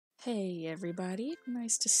Hey everybody,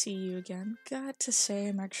 nice to see you again. Got to say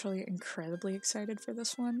I'm actually incredibly excited for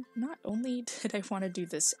this one. Not only did I want to do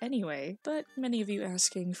this anyway, but many of you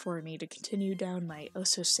asking for me to continue down my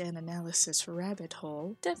Ososan Analysis rabbit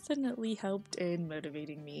hole definitely helped in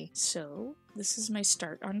motivating me. So this is my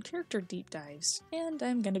start on character deep dives, and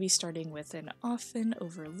I'm going to be starting with an often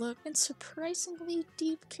overlooked and surprisingly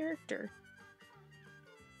deep character.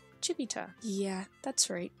 Chibita. Yeah, that's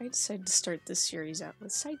right. I decided to start this series out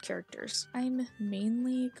with side characters. I'm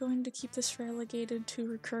mainly going to keep this relegated to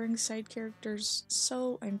recurring side characters,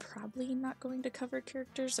 so I'm probably not going to cover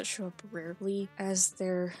characters that show up rarely, as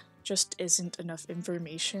there just isn't enough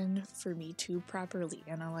information for me to properly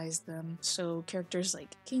analyze them. So characters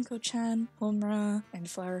like Kinko-chan, Homura, and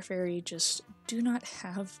Flower Fairy just do not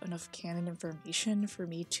have enough canon information for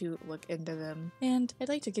me to look into them. And I'd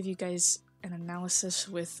like to give you guys an analysis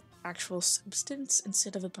with actual substance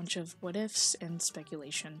instead of a bunch of what-ifs and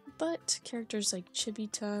speculation. But characters like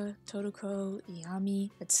Chibita, Totoko,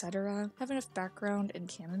 Iyami, etc. have enough background and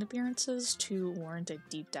canon appearances to warrant a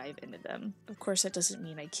deep dive into them. Of course, that doesn't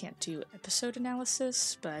mean I can't do episode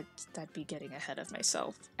analysis, but that'd be getting ahead of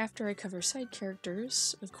myself. After I cover side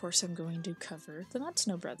characters, of course I'm going to cover the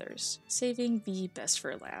Matsuno brothers, saving the best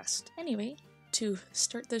for last. Anyway, to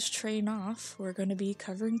start this train off, we're going to be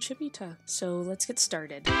covering Chibita, so let's get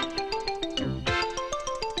started.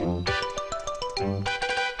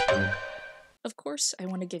 Of course, I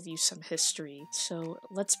want to give you some history, so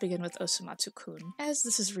let's begin with Osomatsu-Kun, as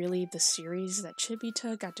this is really the series that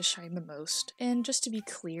Chibita got to shine the most. And just to be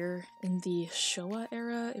clear, in the Showa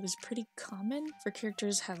era, it was pretty common for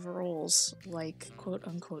characters to have roles like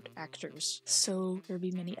quote-unquote actors, so there'd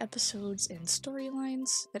be many episodes and storylines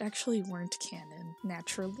that actually weren't canon.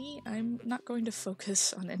 Naturally, I'm not going to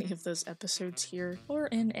focus on any of those episodes here, or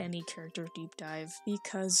in any character deep dive,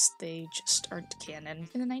 because they just aren't canon.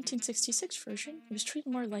 In the 1966 version, it was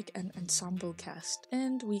treated more like an ensemble cast,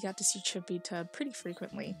 and we got to see Chibita pretty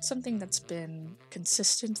frequently. Something that's been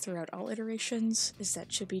consistent throughout all iterations is that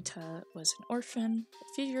Chibita was an orphan,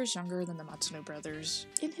 a few years younger than the Matsuno brothers.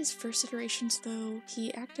 In his first iterations, though,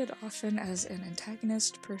 he acted often as an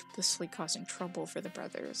antagonist, purposely causing trouble for the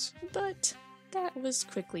brothers. But that was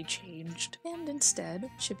quickly changed, and instead,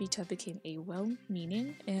 Chibita became a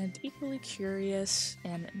well-meaning and equally curious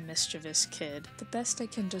and mischievous kid. The best I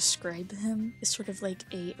can describe him is sort of like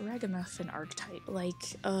a ragamuffin archetype, like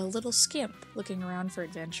a little scamp looking around for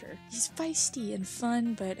adventure. He's feisty and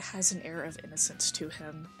fun, but has an air of innocence to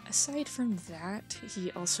him. Aside from that,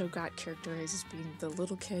 he also got characterized as being the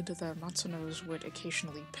little kid the Matsunos would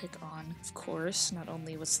occasionally pick on. Of course, not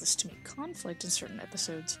only was this to make conflict in certain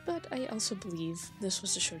episodes, but I also believe this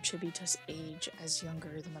was to show Chibita's age as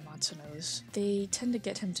younger than the Matsunos. They tend to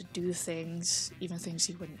get him to do things, even things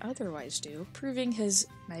he wouldn't otherwise do, proving his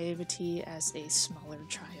naivety as a smaller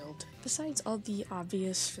child. Besides all the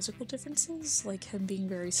obvious physical differences, like him being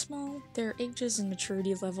very small, their ages and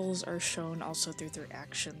maturity levels are shown also through their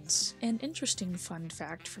actions. An interesting fun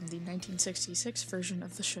fact from the 1966 version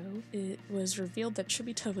of the show, it was revealed that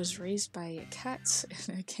Chibita was raised by cats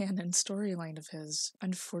in a canon storyline of his.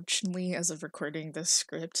 Unfortunately, as of recording this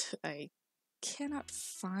script, I cannot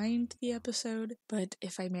find the episode, but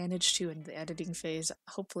if I manage to in the editing phase,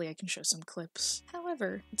 hopefully I can show some clips.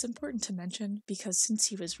 However, it's important to mention because since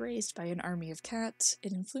he was raised by an army of cats,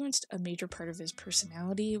 it influenced a major part of his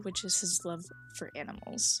personality, which is his love for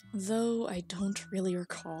animals. Though I don't really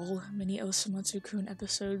recall many Osomatsu-Kun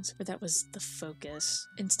episodes where that was the focus.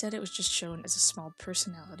 Instead, it was just shown as a small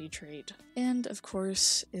personality trait. And of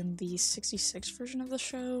course, in the 66 version of the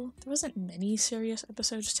show, there wasn't many serious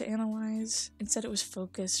episodes to analyze. Instead, it was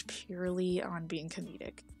focused purely on being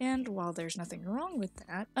comedic. And while there's nothing wrong with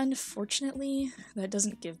that, unfortunately, that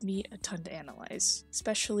doesn't give me a ton to analyze,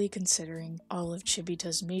 especially considering all of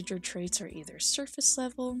Chibita's major traits are either surface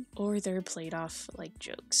level or they're played off like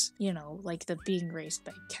jokes. You know, like the being raised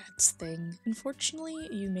by cats thing. Unfortunately,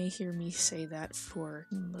 you may hear me say that for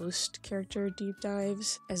most character deep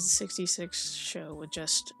dives, as the 66 show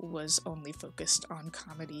just was only focused on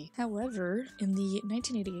comedy. However, in the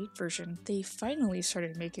 1988 version, they finally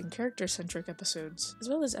started making character-centric episodes, as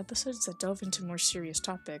well as episodes that delve into more serious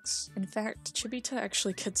topics. In fact, Chibita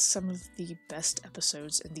actually gets some of the best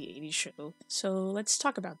episodes in the 80s show, so let's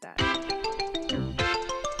talk about that.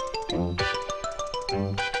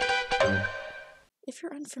 If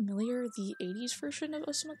you're unfamiliar, the 80s version of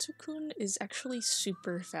Osomatsu-Kun is actually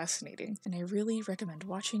super fascinating, and I really recommend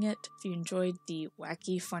watching it if you enjoyed the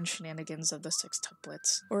wacky, fun shenanigans of the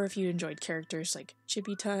sextuplets, or if you enjoyed characters like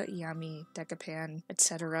Chibita, Iyami, Decapan,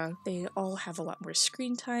 etc. They all have a lot more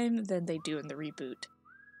screen time than they do in the reboot.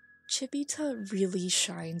 Chibita really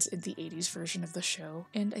shines in the 80s version of the show,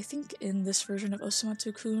 and I think in this version of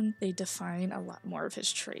Osomatsu-Kun, they define a lot more of his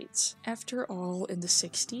traits. After all, in the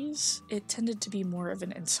 60s, it tended to be more of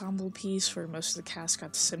an ensemble piece where most of the cast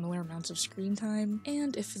got similar amounts of screen time,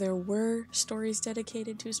 and if there were stories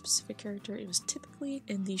dedicated to a specific character, it was typically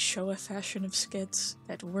in the Showa fashion of skits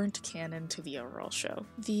that weren't canon to the overall show.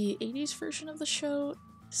 The 80s version of the show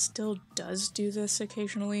still does do this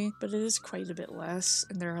occasionally, but it is quite a bit less,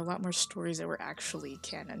 and there are a lot more stories that were actually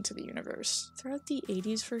canon to the universe. Throughout the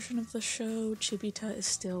 80s version of the show, Chibita is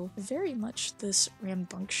still very much this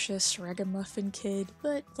rambunctious ragamuffin kid,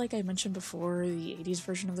 but like I mentioned before, the 80s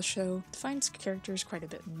version of the show defines characters quite a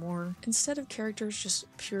bit more. Instead of characters just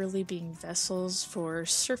purely being vessels for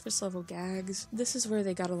surface level gags, this is where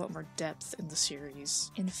they got a lot more depth in the series.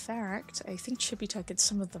 In fact, I think Chibita gets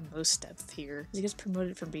some of the most depth here. He gets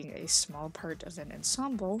promoted from being a small part of an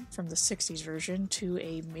ensemble from the 60s version to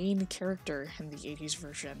a main character in the 80s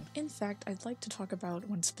version. In fact, I'd like to talk about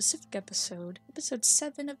one specific episode, episode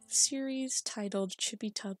 7 of the series, titled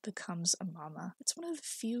Chibita Becomes a Mama. It's one of the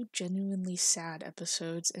few genuinely sad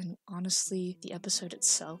episodes, and honestly, the episode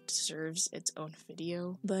itself deserves its own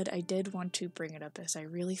video, but I did want to bring it up as I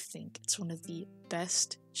really think it's one of the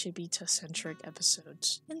best Chibita-centric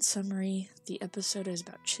episodes. In summary, the episode is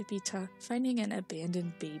about Chibita finding an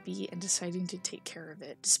abandoned baby and deciding to take care of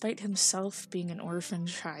it, despite himself being an orphan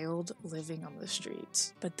child living on the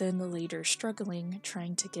streets, but then later struggling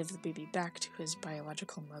trying to give the baby back to his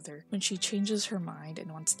biological mother when she changes her mind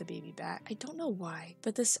and wants the baby back. I don't know why,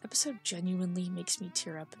 but this episode genuinely makes me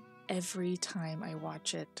tear up every time I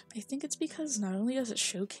watch it. I think it's because not only does it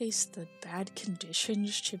showcase the bad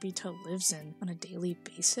conditions Chibita lives in on a daily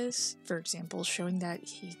basis, for example, showing that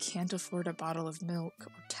he can't afford a bottle of milk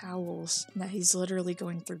or towels, and that he's literally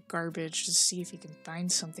going through garbage to see if he can find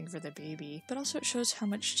something for the baby, but also it shows how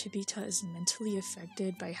much Chibita is mentally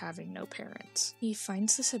affected by having no parents. He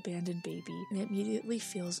finds this abandoned baby and immediately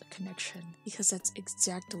feels a connection, because that's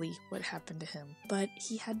exactly what happened to him. But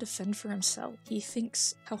he had to fend for himself. He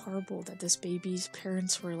thinks how horrible that this baby's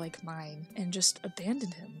parents were like mine and just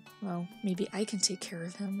abandoned him. Well, maybe I can take care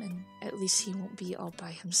of him and at least he won't be all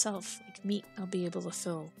by himself like me. I'll be able to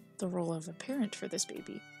fill the role of a parent for this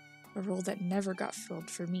baby, a role that never got filled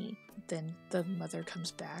for me. Then the mother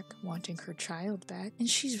comes back, wanting her child back, and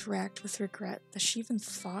she's racked with regret that she even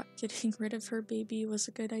thought getting rid of her baby was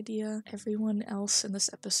a good idea. Everyone else in this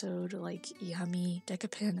episode, like Yami,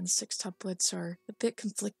 Decapan, and Sextuplets, are a bit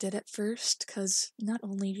conflicted at first, because not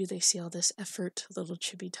only do they see all this effort little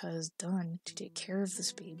Chibita has done to take care of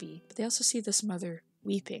this baby, but they also see this mother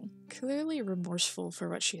weeping, clearly remorseful for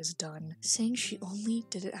what she has done, saying she only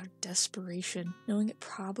did it out of desperation, knowing it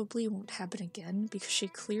probably won't happen again because she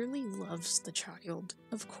clearly loves the child.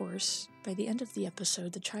 Of course, by the end of the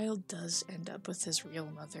episode, the child does end up with his real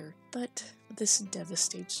mother, but this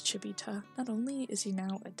devastates Chibita. Not only is he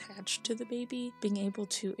now attached to the baby, being able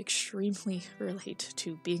to extremely relate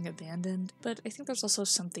to being abandoned, but I think there's also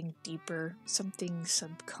something deeper, something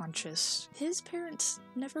subconscious. His parents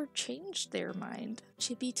never changed their mind.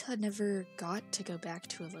 Chibita never got to go back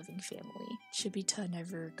to a loving family. Chibita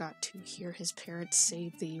never got to hear his parents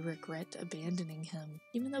say they regret abandoning him.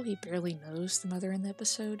 Even though he barely knows the mother in the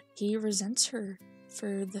episode, he resents her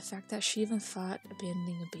for the fact that she even thought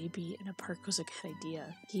abandoning a baby in a park was a good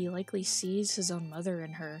idea. He likely sees his own mother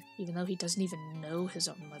in her, even though he doesn't even know his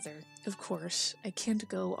own mother. Of course, I can't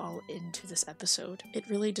go all into this episode. It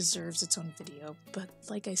really deserves its own video, but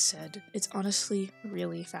like I said, it's honestly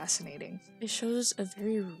really fascinating. It shows a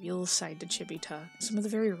very real side to Chibita, some of the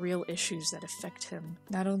very real issues that affect him,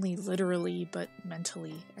 not only literally but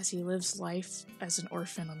mentally, as he lives life as an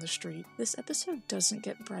orphan on the street. This episode doesn't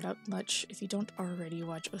get brought up much if you don't already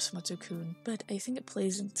watch Osomatsu-Kun, but I think it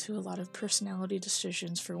plays into a lot of personality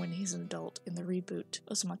decisions for when he's an adult in the reboot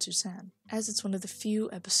Osomatsu-San, as it's one of the few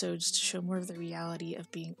episodes to show more of the reality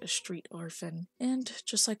of being a street orphan. And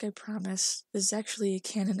just like I promised, this is actually a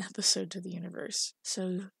canon episode to the universe.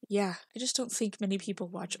 So yeah, I just don't think many people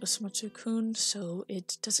watch Osomatsu-Kun, so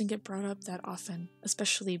it doesn't get brought up that often,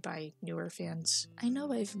 especially by newer fans. I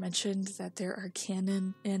know I've mentioned that there are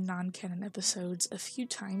canon and non-canon episodes a few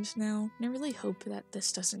times now, and I really hope that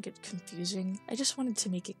this doesn't get confusing. I just wanted to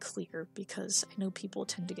make it clear because I know people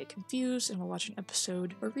tend to get confused and will watch an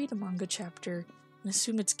episode or read a manga chapter and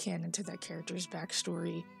assume it's canon to that character's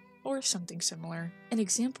backstory or something similar. An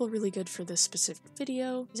example really good for this specific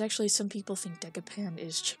video is actually some people think Decapan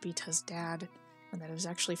is Chibita's dad, and that it was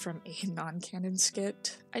actually from a non-canon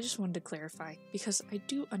skit. I just wanted to clarify, because I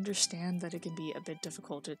do understand that it can be a bit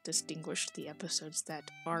difficult to distinguish the episodes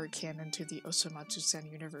that are canon to the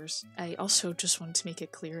Osomatsu-San universe. I also just wanted to make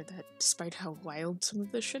it clear that despite how wild some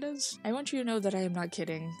of this shit is, I want you to know that I am not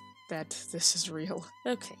kidding, that this is real.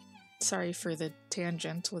 Okay, sorry for the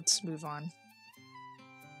tangent, let's move on.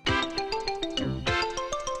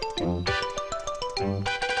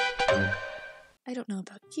 I don't know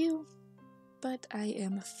about you, but I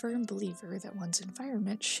am a firm believer that one's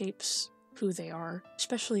environment shapes who they are,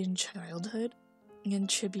 especially in childhood, and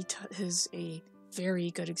Chibita is a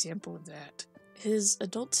very good example of that. His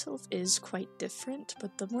adult self is quite different,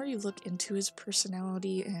 but the more you look into his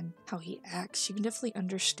personality and how he acts, you can definitely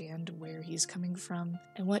understand where he's coming from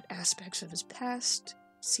and what aspects of his past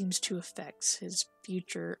seems to affect his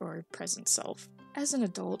future or present self. As an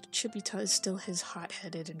adult, Chibita is still his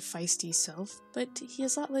hot-headed and feisty self, but he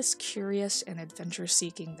is a lot less curious and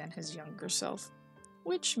adventure-seeking than his younger self,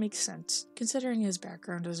 which makes sense, considering his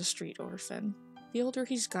background as a street orphan. The older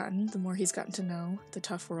he's gotten, the more he's gotten to know the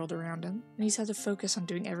tough world around him, and he's had to focus on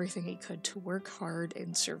doing everything he could to work hard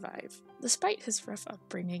and survive. Despite his rough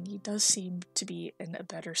upbringing, he does seem to be in a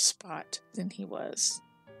better spot than he was,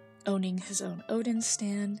 owning his own Odin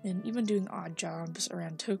stand, and even doing odd jobs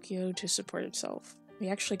around Tokyo to support himself. We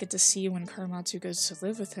actually get to see when Karamatsu goes to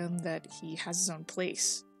live with him that he has his own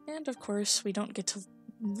place. And of course, we don't get to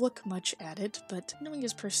look much at it, but knowing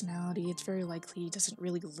his personality, it's very likely he doesn't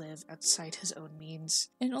really live outside his own means,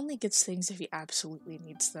 and only gets things if he absolutely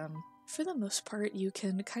needs them. For the most part, you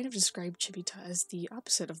can kind of describe Chibita as the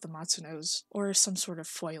opposite of the Matsunos, or some sort of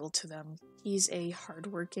foil to them. He's a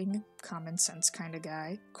hardworking, common sense kind of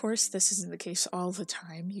guy. Of course, this isn't the case all the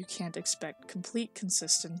time. You can't expect complete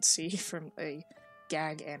consistency from a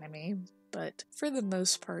gag anime, but for the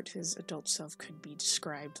most part, his adult self could be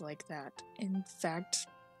described like that. In fact,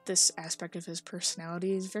 this aspect of his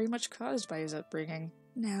personality is very much caused by his upbringing.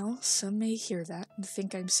 Now, some may hear that and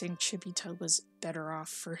think I'm saying Chibita was better off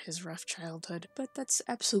for his rough childhood, but that's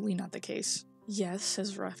absolutely not the case. Yes,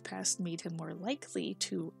 his rough past made him more likely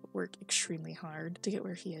to work extremely hard to get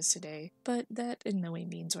where he is today, but that in no way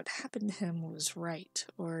means what happened to him was right,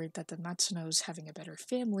 or that the Matsunos having a better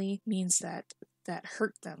family means that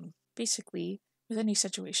hurt them. Basically, with any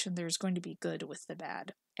situation, there's going to be good with the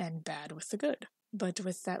bad, and bad with the good. But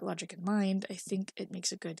with that logic in mind, I think it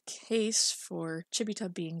makes a good case for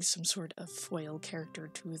Chibita being some sort of foil character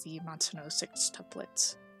to the Matsuno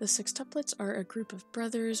sextuplets. The sextuplets are a group of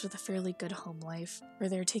brothers with a fairly good home life, where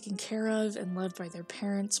they're taken care of and loved by their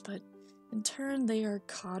parents, but in turn they are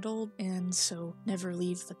coddled and so never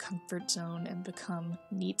leave the comfort zone and become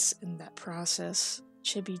neats in that process.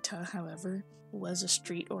 Chibita, however, was a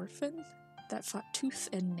street orphan that fought tooth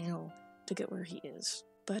and nail to get where he is.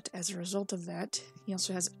 But as a result of that, he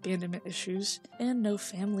also has abandonment issues and no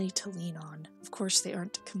family to lean on. Of course, they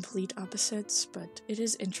aren't complete opposites, but it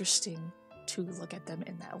is interesting to look at them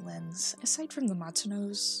in that lens. Aside from the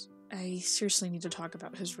Matsunos, I seriously need to talk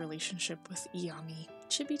about his relationship with Iyami.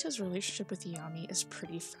 Chibita's relationship with Iyami is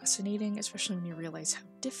pretty fascinating, especially when you realize how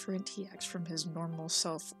different he acts from his normal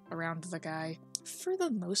self around the guy. For the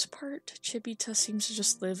most part, Chibita seems to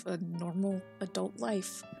just live a normal adult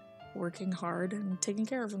life, working hard and taking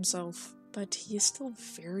care of himself. But he is still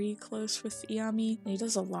very close with Iyami, and he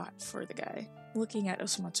does a lot for the guy. Looking at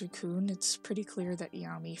Osomatsu-Kun, it's pretty clear that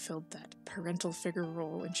Iyami filled that parental figure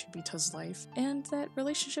role in Chibita's life, and that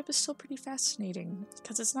relationship is still pretty fascinating,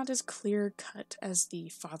 because it's not as clear-cut as the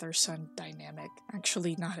father-son dynamic.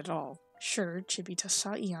 Actually, not at all. Sure, Chibita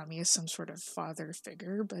saw Iyami as some sort of father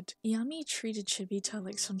figure, but Iyami treated Chibita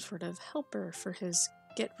like some sort of helper for his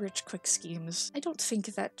get-rich-quick schemes. I don't think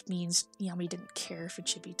that means Iyami didn't care for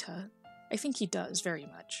Chibita. I think he does, very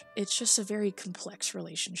much. It's just a very complex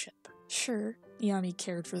relationship. Sure, Iyami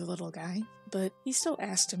cared for the little guy, but he still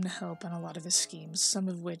asked him to help on a lot of his schemes, some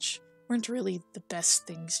of which weren't really the best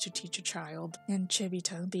things to teach a child, and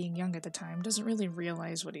Chibita, being young at the time, doesn't really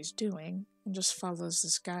realize what he's doing, and just follows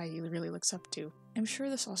this guy he really looks up to. I'm sure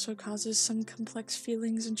this also causes some complex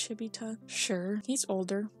feelings in Chibita. Sure, he's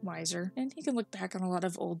older, wiser, and he can look back on a lot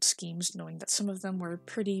of old schemes knowing that some of them were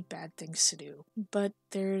pretty bad things to do, but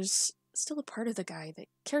there's still a part of the guy that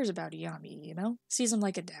cares about Iyami, you know? Sees him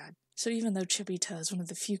like a dad. So even though Chibita is one of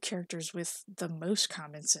the few characters with the most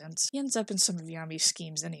common sense, he ends up in some of Yami's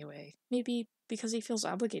schemes anyway. Maybe because he feels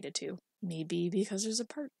obligated to. Maybe because there's a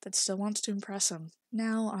part that still wants to impress him.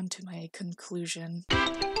 Now on to my conclusion.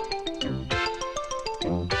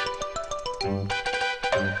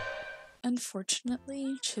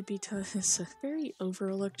 Unfortunately, Chibita is a very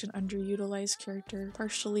overlooked and underutilized character,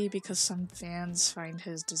 partially because some fans find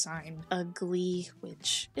his design ugly,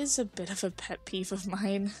 which is a bit of a pet peeve of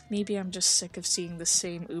mine. Maybe I'm just sick of seeing the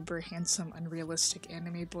same uber handsome, unrealistic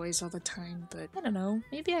anime boys all the time, but I don't know,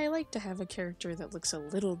 maybe I like to have a character that looks a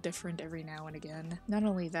little different every now and again. Not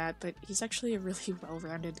only that, but he's actually a really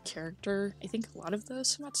well-rounded character. I think a lot of the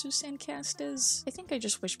Osomatsu-San cast is. I think I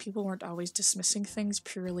just wish people weren't always dismissing things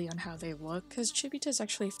purely on how they look, because Chibita is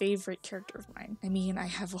actually a favorite character of mine. I mean, I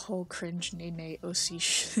have a whole cringe Nene Osi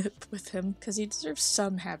ship with him, because he deserves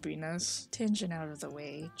some happiness. Tangent out of the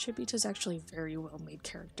way, Chibita is actually a very well-made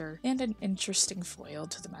character, and an interesting foil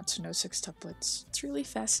to the Matsuno sextuplets. It's really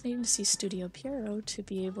fascinating to see Studio Pierrot to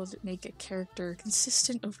be able to make a character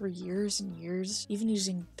consistent over years and years, even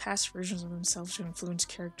using past versions of himself to influence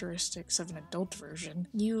characteristics of an adult version.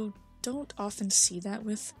 You don't often see that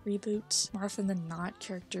with reboots. More often than not,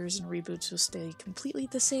 characters in reboots will stay completely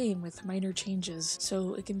the same with minor changes,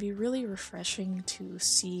 so it can be really refreshing to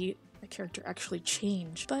see a character actually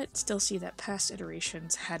change, but still see that past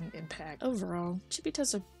iterations had an impact. Overall,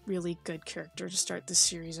 Chibita's a really good character to start this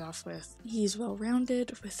series off with. He's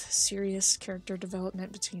well-rounded, with serious character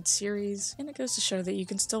development between series, and it goes to show that you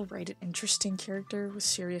can still write an interesting character with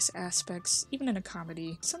serious aspects, even in a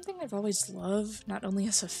comedy. Something I've always loved, not only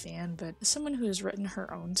as a fan, but as someone who has written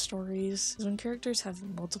her own stories, is when characters have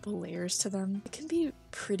multiple layers to them. It can be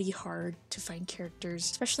pretty hard to find characters,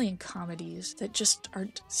 especially in comedies, that just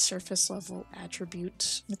aren't surface-level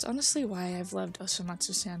attributes. It's honestly why I've loved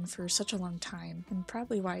Osomatsu-San for such a long time, and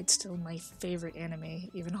probably why it's still my favorite anime,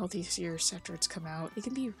 even all these years after it's come out. It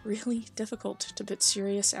can be really difficult to put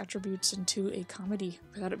serious attributes into a comedy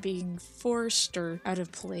without it being forced or out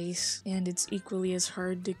of place, and it's equally as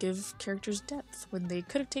hard to give characters depth when they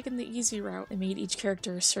could have taken the easy route and made each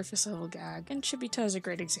character a surface-level gag, and Chibita is a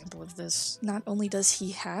great example of this. Not only does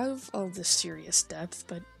he have all this serious depth,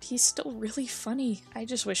 but he's still really funny. I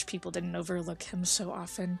just wish people didn't overlook him so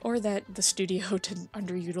often, or that the studio didn't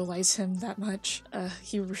underutilize him that much.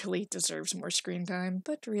 He really deserves more screen time,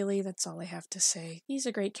 but really that's all I have to say. He's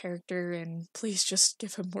a great character, and please just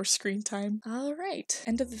give him more screen time. Alright,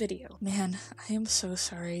 end of the video. Man, I am so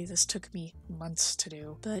sorry this took me months to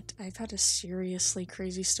do, but I've had a seriously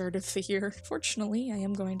crazy start of the year. Fortunately, I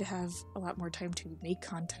am going to have a lot more time to make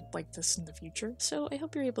content like this in the future, so I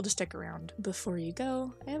hope you're able to stick around. Before you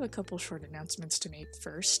go, I have a couple short announcements to make.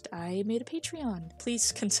 First, I made a Patreon.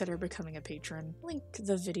 Please consider becoming a patron. Link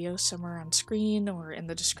the video somewhere on screen or in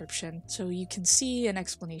the description so you can see an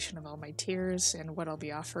explanation of all my tiers and what I'll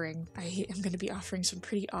be offering. I am going to be offering some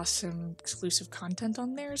pretty awesome exclusive content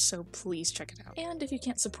on there, so please check it out. And if you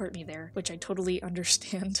can't support me there, which I totally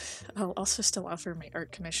understand, I'll also still offer my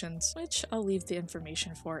art commissions, which I'll leave the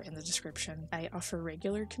information for in the description. I offer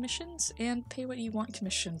regular commissions and pay what you want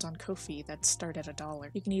commissions on Ko-fi that start at $1.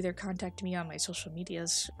 You can either contact me on my social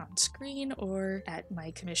medias on screen or at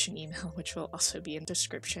my commission email, which will also be in the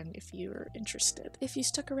description if you're interested. If you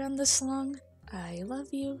stuck around this long, I love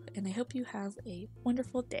you, and I hope you have a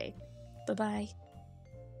wonderful day. Bye-bye.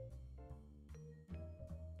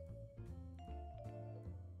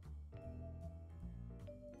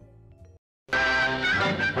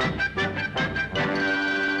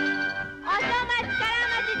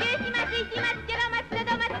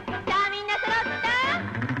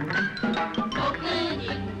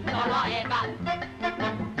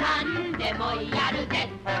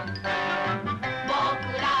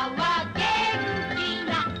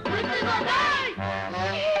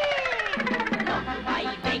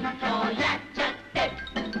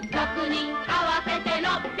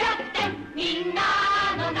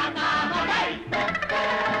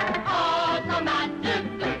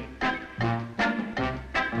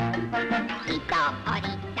一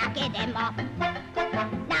人だけでも